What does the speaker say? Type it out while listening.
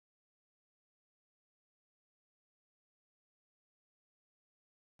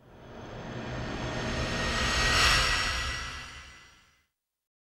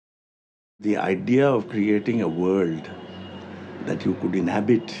The idea of creating a world that you could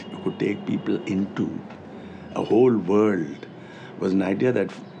inhabit, you could take people into, a whole world, was an idea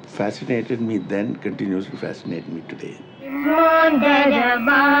that fascinated me then, continues to fascinate me today.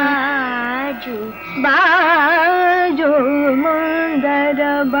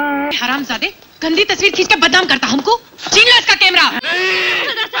 हरामजादे, गंदी तस्वीर खींच के बदनाम करता हमको। छीन लो इसका camera.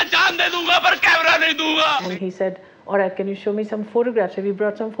 मैं जान दे दूंगा पर कैमरा नहीं दूंगा। And he said, "Alright, can you show me some photographs?" So we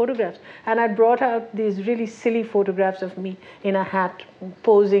brought some photographs, and I brought out these really silly photographs of me in a hat,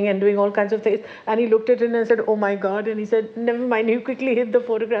 posing and doing all kinds of things. And he looked at it and said, "Oh my God!" And he said, "Never mind." He quickly hid the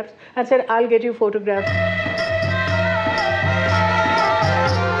photographs and said, "I'll get you photographs."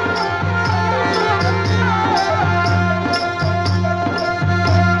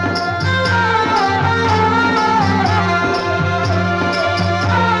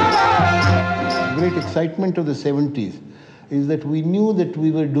 Great excitement of the 70s is that we knew that we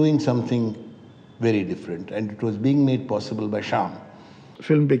were doing something very different, and it was being made possible by Shyam.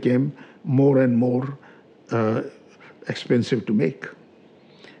 Film became more and more expensive to make,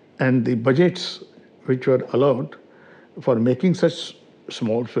 and the budgets which were allowed for making such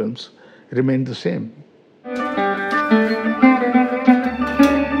small films remained the same.